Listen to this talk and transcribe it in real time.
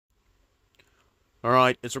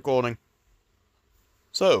Alright, it's recording.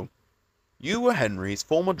 So, you were Henry's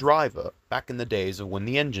former driver back in the days of when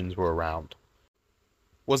the engines were around.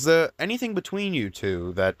 Was there anything between you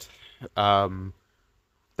two that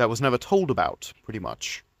was never told about, pretty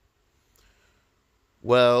much?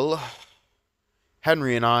 Well,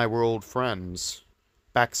 Henry and I were old friends,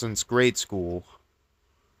 back since grade school.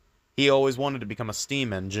 He always wanted to become a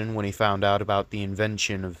steam engine when he found out about the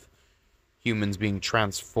invention of humans being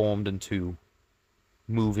transformed into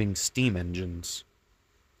moving steam engines.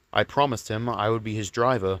 I promised him I would be his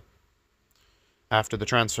driver. After the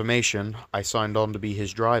transformation, I signed on to be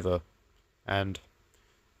his driver, and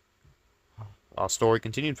our story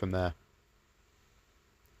continued from there.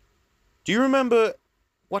 Do you remember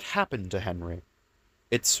what happened to Henry?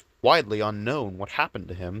 It's widely unknown what happened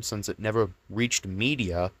to him since it never reached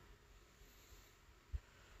media.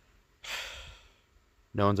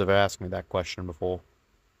 No one's ever asked me that question before.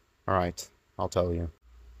 Alright, I'll tell you.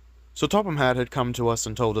 So Topham Hatt had come to us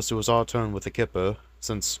and told us it was our turn with the Kipper,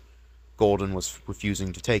 since Gordon was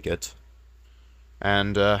refusing to take it.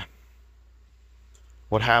 And,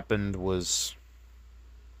 what happened was...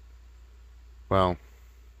 well...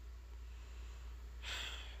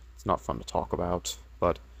 it's not fun to talk about,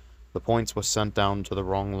 but the points were sent down to the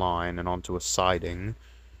wrong line and onto a siding,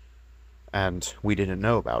 and we didn't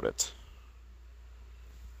know about it.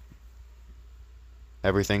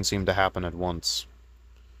 Everything seemed to happen at once.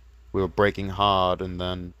 We were braking hard, and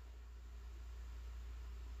then...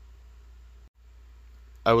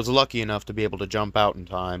 I was lucky enough to be able to jump out in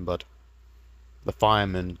time, but the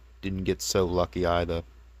fireman didn't get so lucky either.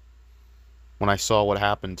 When I saw what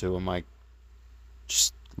happened to him, I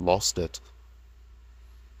just lost it.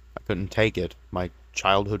 I couldn't take it. My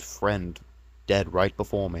childhood friend dead right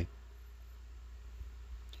before me.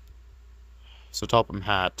 So Topham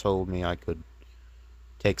Hatt told me I could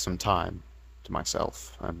take some time to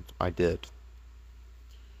myself, and I did.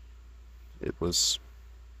 It was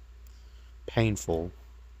painful.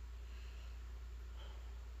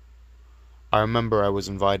 I remember I was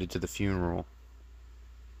invited to the funeral,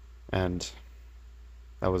 and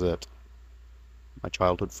that was it. My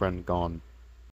childhood friend gone.